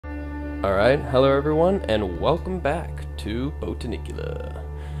Alright, hello everyone, and welcome back to Botanicula.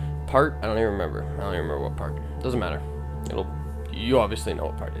 Part, I don't even remember. I don't even remember what part. Doesn't matter. You obviously know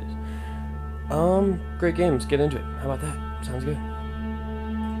what part it is. Great game, let's get into it. How about that? Sounds good.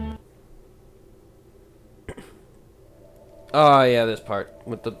 Oh yeah, this part,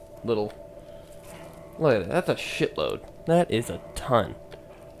 with the little... Look at it, that's a shitload. That is a ton.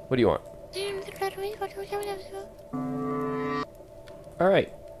 What do you want?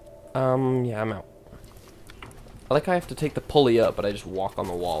 Alright. Yeah, I'm out. I like how I have to take the pulley up, but I just walk on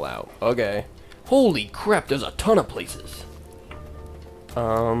the wall out. Okay. Holy crap, there's a ton of places.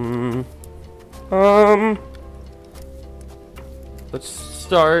 Let's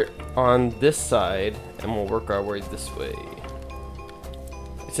start on this side, and we'll work our way this way.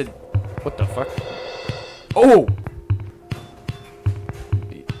 I said, what the fuck? Oh!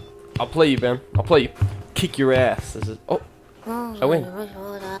 I'll play you, Ben. I'll play you. Kick your ass. This is, oh. I win.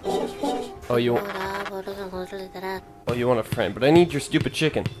 Oh, you want a friend, but I need your stupid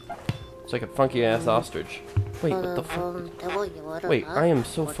chicken. It's like a funky ass ostrich. Wait, what the fuck? Wait, I am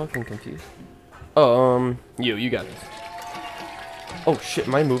so fucking confused. Oh, you got this. Oh shit,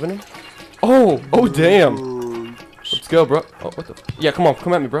 am I moving him? Oh damn. Let's go, bro. Oh, what the? Yeah, come on,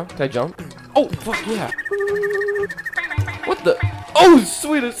 come at me, bro. Can I jump? Oh, fuck yeah. What the? Oh,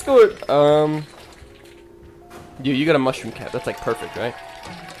 sweet, I scored. You got a mushroom cap. That's like perfect, right?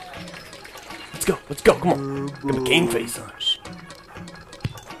 Let's go, come on. Got a game face on.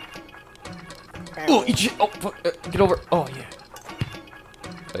 Oh, eat shit. Oh, fuck. Get over. Oh, yeah.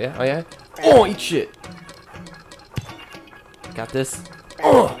 Oh, yeah? Oh, yeah? Oh, eat shit. Got this.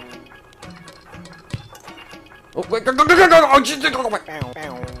 Oh. Oh, wait. Go. Oh, shit.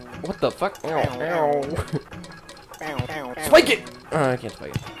 What the fuck? Ow. Spike it. Oh, I can't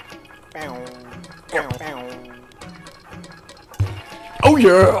spike it. Oh,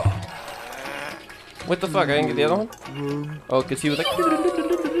 yeah. What the fuck? I didn't get the other one? Oh, because he was like...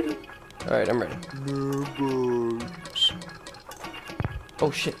 Alright, I'm ready.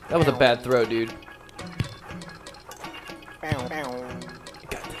 Oh shit, that was a bad throw, dude.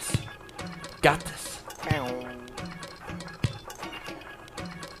 Got this.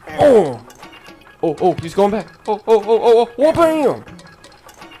 Oh! Oh, he's going back. Oh, bam!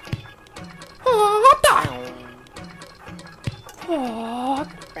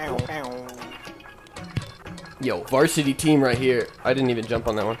 Yo, varsity team right here. I didn't even jump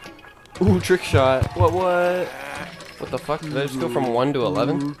on that one. Ooh, trick shot. What? What the fuck? Did I just go from 1 to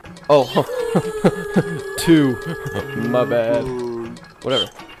 11? Oh, 2. My bad. Whatever.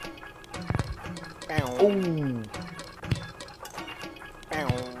 Oh.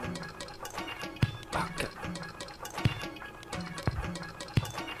 Okay.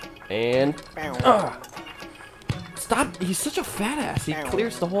 And stop! He's such a fat ass. He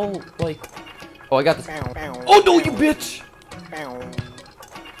clears the whole like. Oh, I got this. Oh no, you bitch!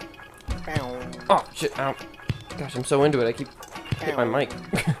 Oh shit! Ow! Gosh, I'm so into it. I keep hitting my mic.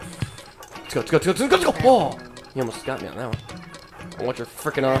 Let's go! Oh! You almost got me on that one. I want your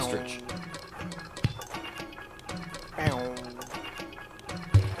frickin' ostrich.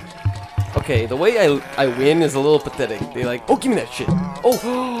 Okay, the way I win is a little pathetic. They like, oh, give me that shit.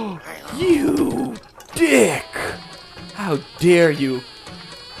 Oh, you dick! How dare you?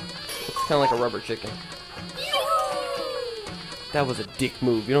 Kind of like a rubber chicken. That was a dick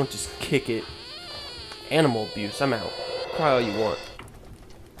move. You don't just kick it. Animal abuse. I'm out. Cry all you want.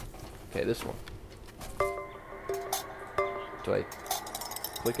 Okay, this one. Do I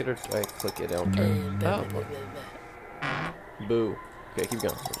click it or do I click it? I don't turn. Oh. Boo. Okay, keep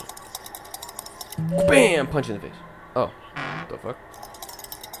going. Bam! Punch in the face. Oh. What the fuck?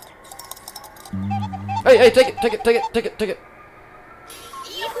 Hey, take it.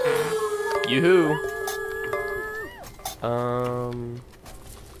 Yoo-hoo!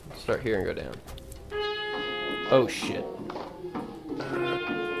 Start here and go down. Oh shit.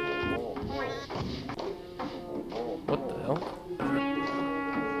 What the hell?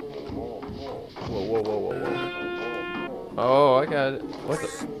 Whoa. Oh, I got it. What the?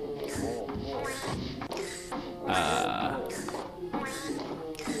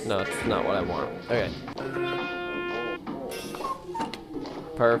 No, it's not what I want. Okay.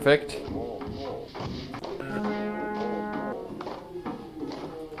 Perfect.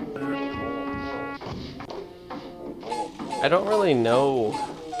 I don't really know.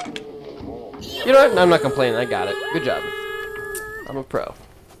 You know what? I'm not complaining. I got it. Good job. I'm a pro.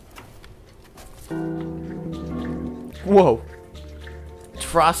 Whoa. It's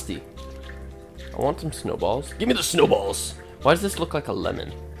frosty. I want some snowballs. Give me the snowballs. Why does this look like a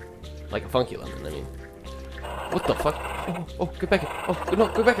lemon? Like a funky lemon, I mean. What the fuck? Oh, get back here. Oh, no,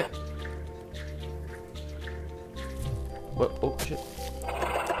 go back here. What? Oh, shit.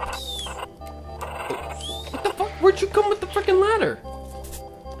 What the fuck? Where'd you come with the freaking ladder?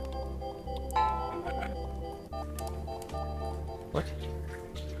 What?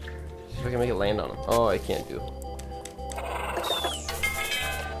 See if I can make it land on him. Oh, I can't do.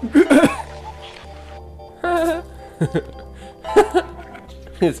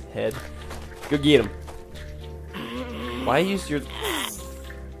 His head. Go get him. Why use your... It's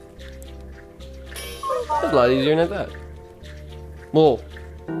a lot easier than that. Well,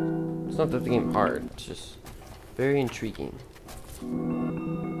 it's not that the game hard. It's just very intriguing.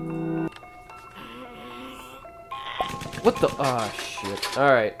 What the? Ah, shit.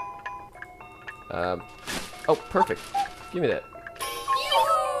 All right. Oh, perfect. Give me that.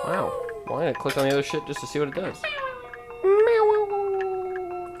 Wow. Why did I click on the other shit just to see what it does?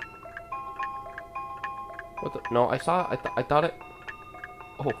 What the? No, I saw. I thought it.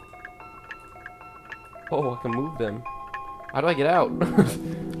 Oh. Oh, I can move them. How do I get out?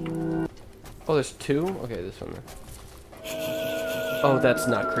 Oh, there's two? Okay, this one then. Oh, that's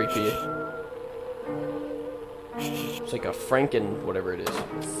not creepy. It's like a Franken, whatever it is.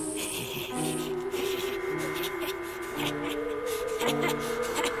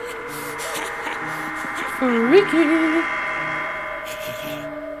 Freaky!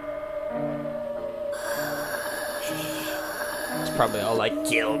 It's probably all like,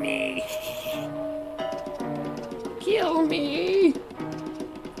 kill me! Kill me!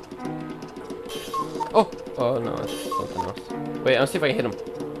 Oh! Oh no, it's something else. Wait, I'll see if I can hit him.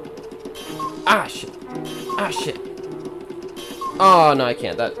 Ah, shit! Ah, shit! Oh, no, I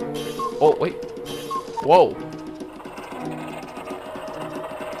can't. That... Oh, wait. Whoa!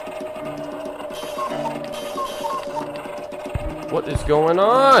 What is going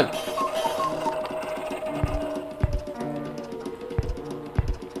on?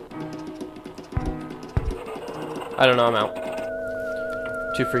 I don't know, I'm out.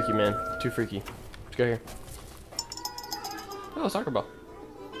 Too freaky, man. Too freaky. Let's go here. Oh, soccer ball.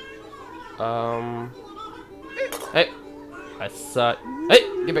 Hey! I saw it. Hey!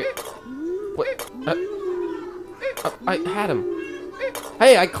 Get back! What? I had him.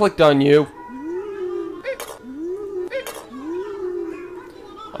 Hey, I clicked on you!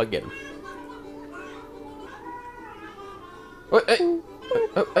 I'll get him. What? Hey!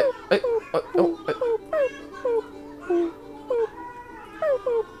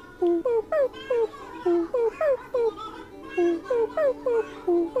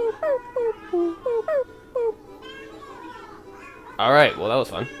 Alright, well that was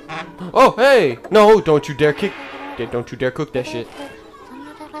fun. Oh, hey! No, don't you dare kick. Don't you dare cook that shit.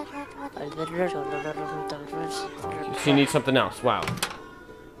 She needs something else. Wow.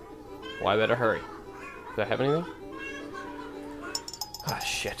 Well, I better hurry. Do I have anything? Ah,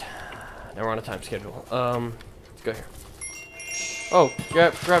 shit. Now we're on a time schedule. Let's go here. Oh,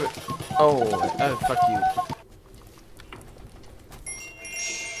 grab it. Oh, fuck you.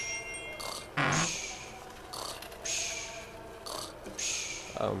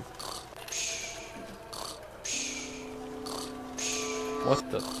 What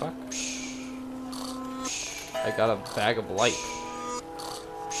the fuck? I got a bag of light.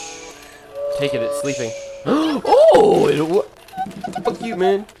 Take it, it's sleeping. Oh, it fuck you,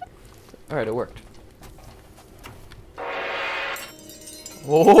 man. Alright, it worked.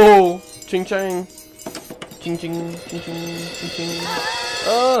 Whoa! Ching chang! Ching ching! Ching ching! Ching ching!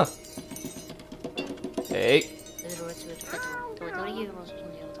 Ah! Hey!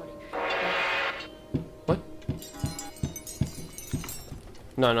 What?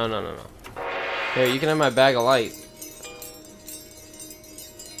 No. Here, you can have my bag of light.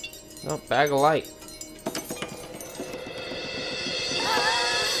 No, bag of light.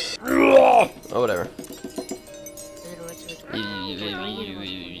 Oh, whatever.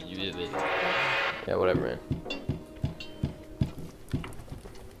 Yeah, whatever, man.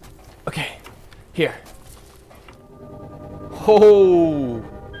 Okay, here. Oh!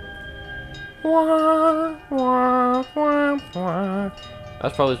 I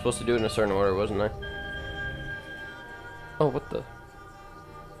was probably supposed to do it in a certain order, wasn't I? Oh, what the?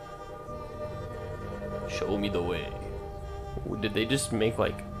 Show me the way. Did they just make,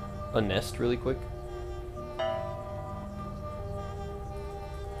 like, a nest really quick?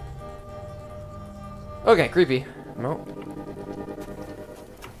 Okay, creepy. No.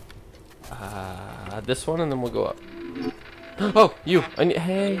 This one, and then we'll go up. Oh, you! I need.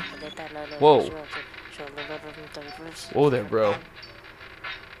 Hey. Whoa. Whoa there, bro.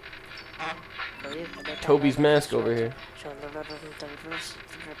 Toby's mask over here.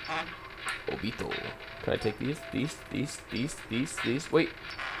 Obito. Can I take these? These? Wait.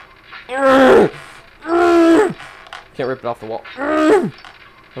 Can't rip it off the wall. How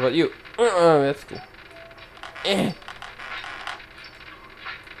about you? That's cool.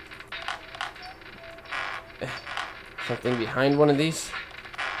 Something behind one of these.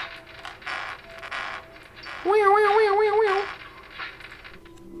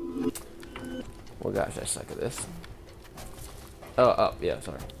 Well, gosh, I suck at this. Oh, up, yeah,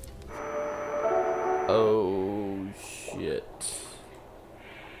 sorry. Oh, shit.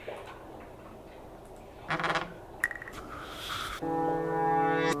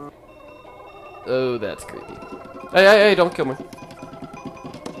 Oh, that's creepy. Hey, hey, hey, don't kill me.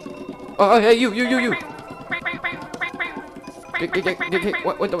 Oh, hey, you.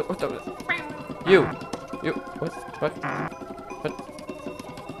 What the? You, what?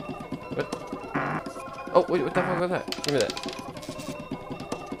 Oh, wait, what the fuck was that? Give me that.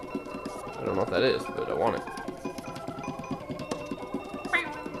 I don't know what that is, but I want it.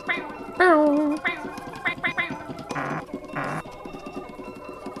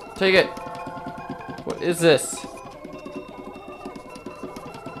 Take it. What is this?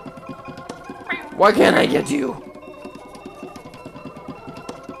 Why can't I get you?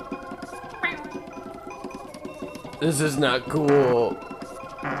 This is not cool.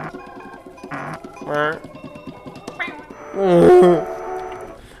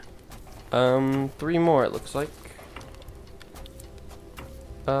 3 more it looks like.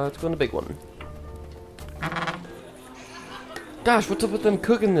 Let's go on the big one. Gosh, what's up with them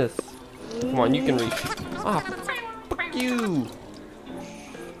cooking this? Come on, you can reach. Ah, fuck you.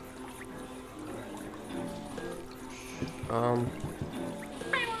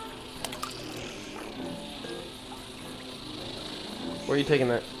 Where are you taking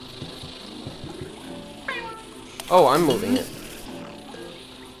that? Oh, I'm moving it.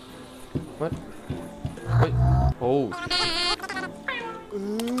 What? Wait. Oh.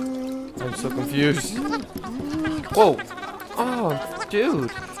 I'm so confused. Whoa. Oh,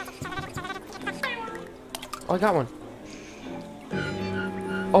 dude. Oh, I got one.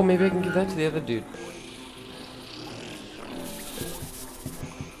 Oh, maybe I can give that to the other dude.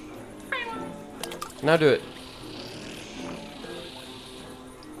 Now do it.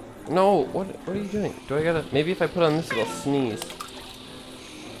 No, what are you doing? Do I gotta... Maybe if I put on this, it'll sneeze.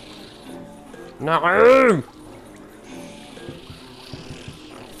 No!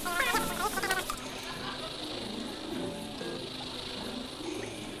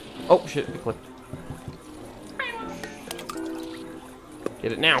 Oh, shit, it clicked.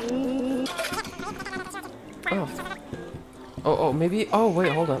 Get it now. Oh, maybe... Oh,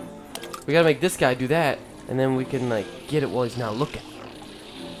 wait, hold up. We gotta make this guy do that, and then we can, like, get it while he's not looking.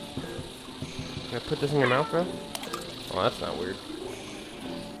 Can I put this in your mouth, bro? Oh, that's not weird.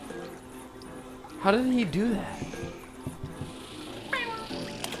 How did he do that?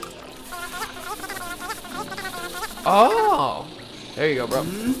 Oh! There you go, bro.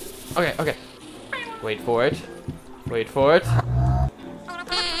 Okay. Wait for it.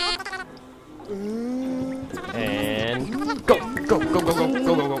 And go.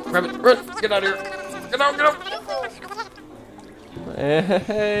 Grab it, run, get out of here. Get out.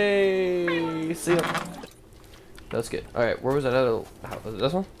 Hey, see ya. That's good. Alright, where was that other house? Was it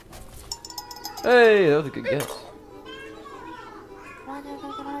this one? Hey, that was a good guess.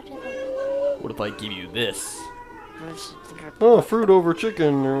 What if I give you this? Oh, fruit over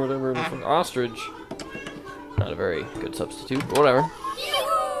chicken or whatever. Ostrich. Not a very good substitute, but whatever.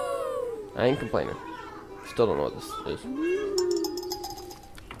 I ain't complaining. Still don't know what this is.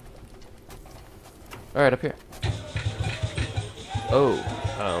 Alright, up here. Oh,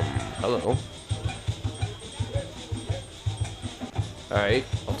 hello. Alright,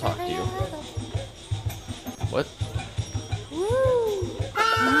 I'll talk to you. What?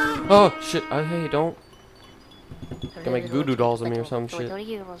 Oh, shit. Hey, don't. Gonna make voodoo dolls of me or some shit.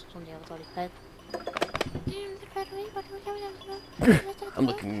 I'm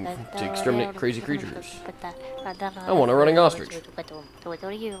looking to exterminate crazy creatures. I want a running ostrich.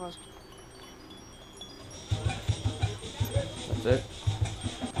 That's it.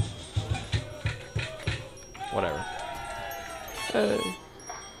 Whatever.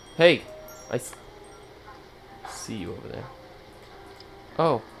 Hey! I see you over there.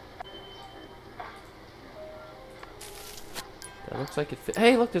 Oh. That looks like it fit.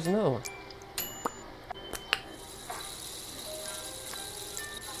 Hey, look, there's another one.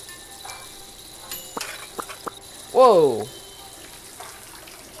 Whoa!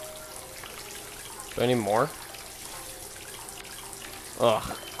 Do I need more?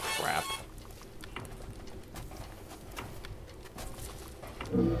 Ugh, crap.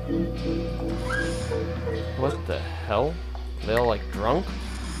 What the hell? Are they all like drunk?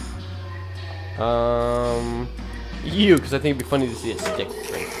 You, because I think it'd be funny to see a stick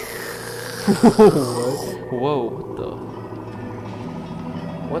drink. Whoa,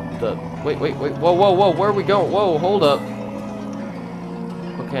 what the? Wait, whoa, where are we going? Whoa, hold up.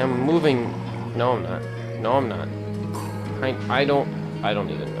 Okay, I'm moving. No, I'm not. No, I'm not. I don't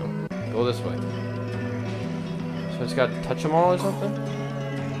even know. Go this way. So I just gotta touch them all or something?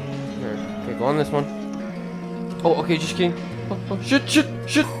 Here. Okay, go on this one. Oh, okay, just kidding. Oh,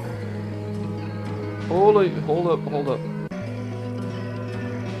 shit. Hold up.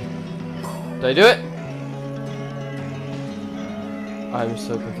 Did I do it? I'm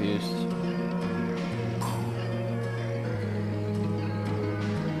so confused.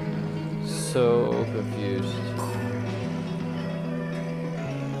 So confused.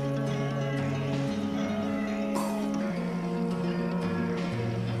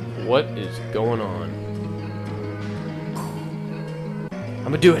 What is going on? I'm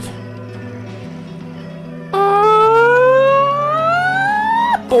gonna do it.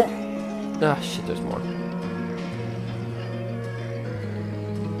 Boom. Ah, shit, there's more.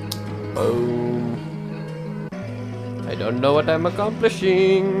 Boom. I don't know what I'm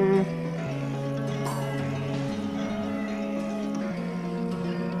accomplishing.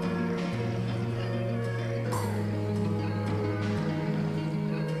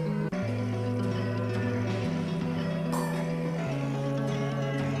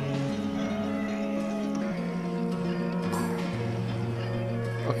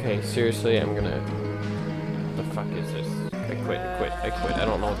 Okay, seriously, I'm gonna... What the fuck is this? I quit. I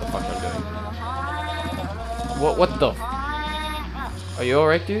don't know what the fuck I'm doing. What the... Are you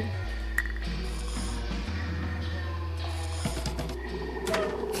alright, dude?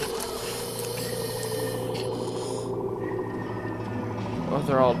 Oh,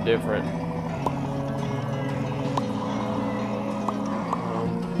 they're all different.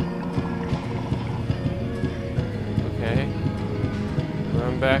 Okay.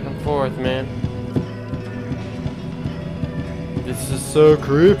 Run back and forth, man. This is so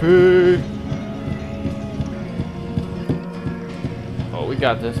creepy. Oh, we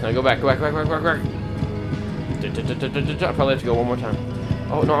got this. Now go back. I probably have to go one more time.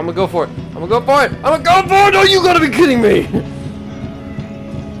 Oh no, I'm gonna go for it. Oh, you gotta be kidding me!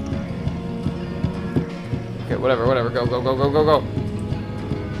 Okay, whatever. Go.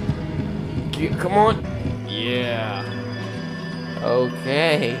 Come on. Yeah.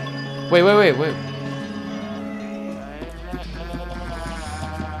 Okay. Wait.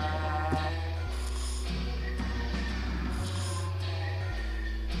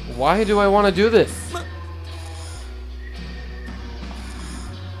 Why do I want to do this?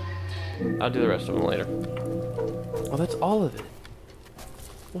 I'll do the rest of them later. Oh, that's all of it.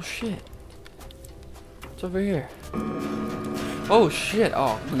 Well, shit. What's over here? Oh, shit.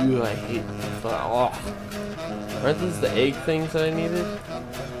 Oh, ugh, I hate this. Oh. Aren't these the egg things that I needed?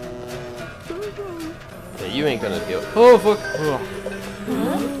 Yeah, you ain't gonna deal. Oh, fuck. Ugh.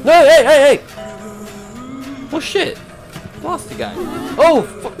 No, hey! Well, shit. Lost the guy. Oh,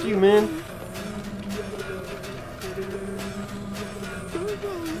 fuck you, man.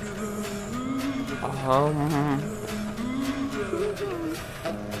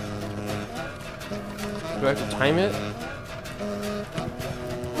 Do I have to time it?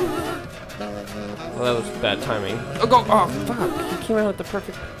 Well, that was bad timing. Oh, go! Oh, fuck! He came out at the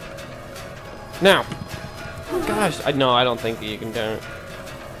perfect... Now! Gosh, I don't think that you can do it.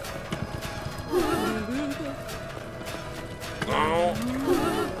 Oh.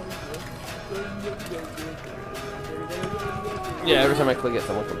 Yeah, every time I click it,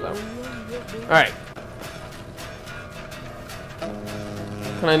 someone comes out. Alright.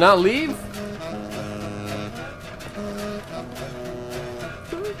 Can I not leave?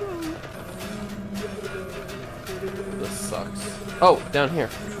 This sucks. Oh, down here.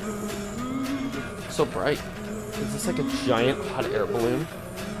 So bright. Is this like a giant hot air balloon?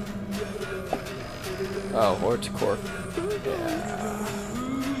 Oh, or it's a cork. Yeah.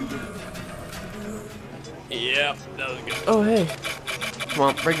 Yep, that was good. Oh, hey. Come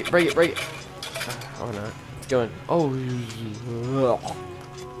on, break it. Oh, not. It's going. Oh.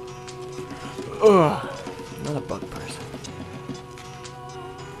 Ugh. Not a bug person.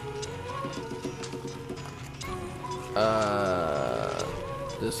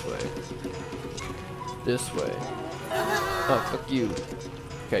 This way. Oh, fuck you.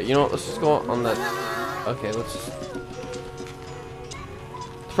 Okay, you know what? Let's just go on that. Okay, let's just...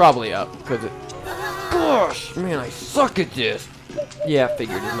 It's probably up, because it... Gosh, man, I suck at this. Yeah, I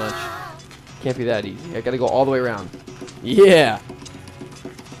figured as much. Can't be that easy. I gotta go all the way around. Yeah!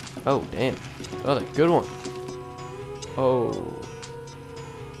 Oh, damn. Oh, that's a good one. Oh.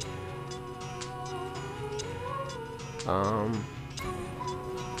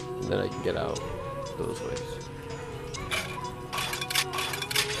 Then I can get out those ways.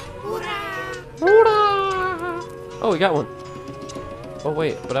 Oh, we got one. Oh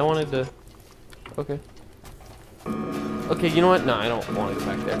wait, but I wanted to. Okay. Okay, you know what? No, I don't want to go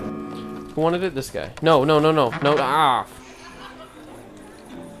back there. Who wanted it? This guy. No, no, no, no, no. Ah.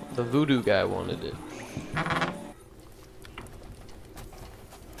 The voodoo guy wanted it.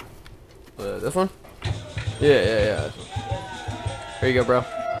 This one? Yeah, yeah, yeah. This one. Here you go, bro.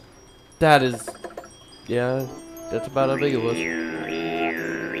 That is. Yeah, that's about how big it was.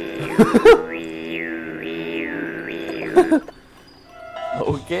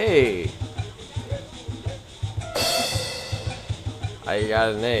 Okay. I got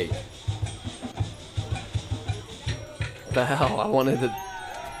an egg. What the hell? I wanted to.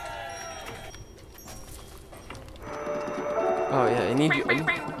 Oh yeah, I need you.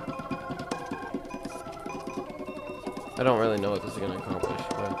 I don't really know what this is gonna accomplish,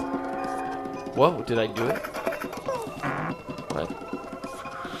 but. Whoa! Did I do it? What?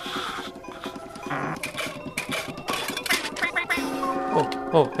 Oh,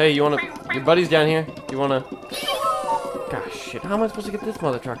 oh, hey, you wanna? Your buddy's down here. You wanna? Gosh, shit! How am I supposed to get this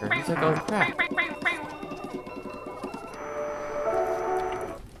mother trucker? He's like on crack.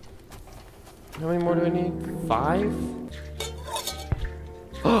 How many more do I need? 5?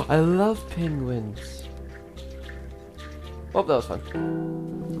 Oh, I love penguins. Oh, that was fun.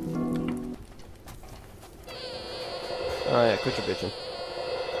 Oh yeah, quit your bitching.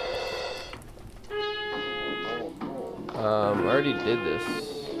 I already did this.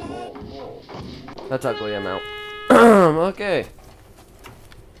 That's ugly, I'm out. Okay.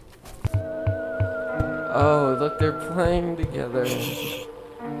 Oh, look, they're playing together.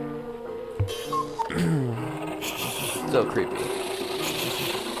 So creepy.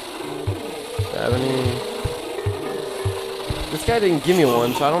 Have any? This guy didn't give me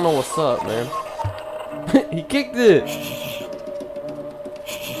one, so I don't know what's up, man. He kicked it!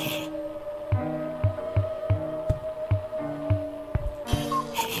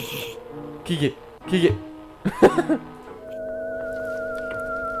 Kick it! Kick it!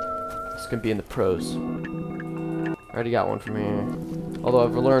 This can be in the pros. I already got one from here. Although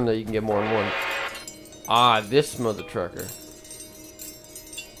I've learned that you can get more than one. Ah, this mother trucker.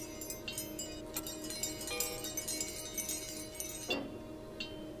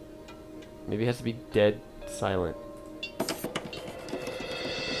 Maybe it has to be dead silent.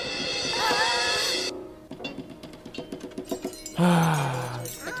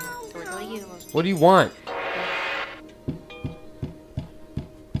 What do you want?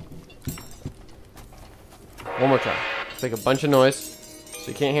 One more try. Let's make a bunch of noise so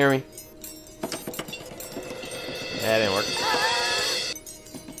you can't hear me. That didn't work.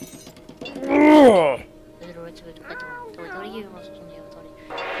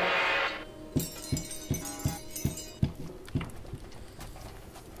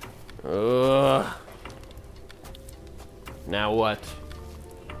 Ugh. Now what?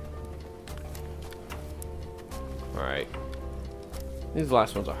 Alright. These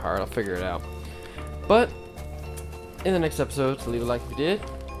last ones are hard. I'll figure it out. But, in the next episode, so leave a like if you did.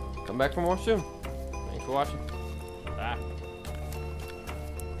 Come back for more soon. Thanks for watching. Bye.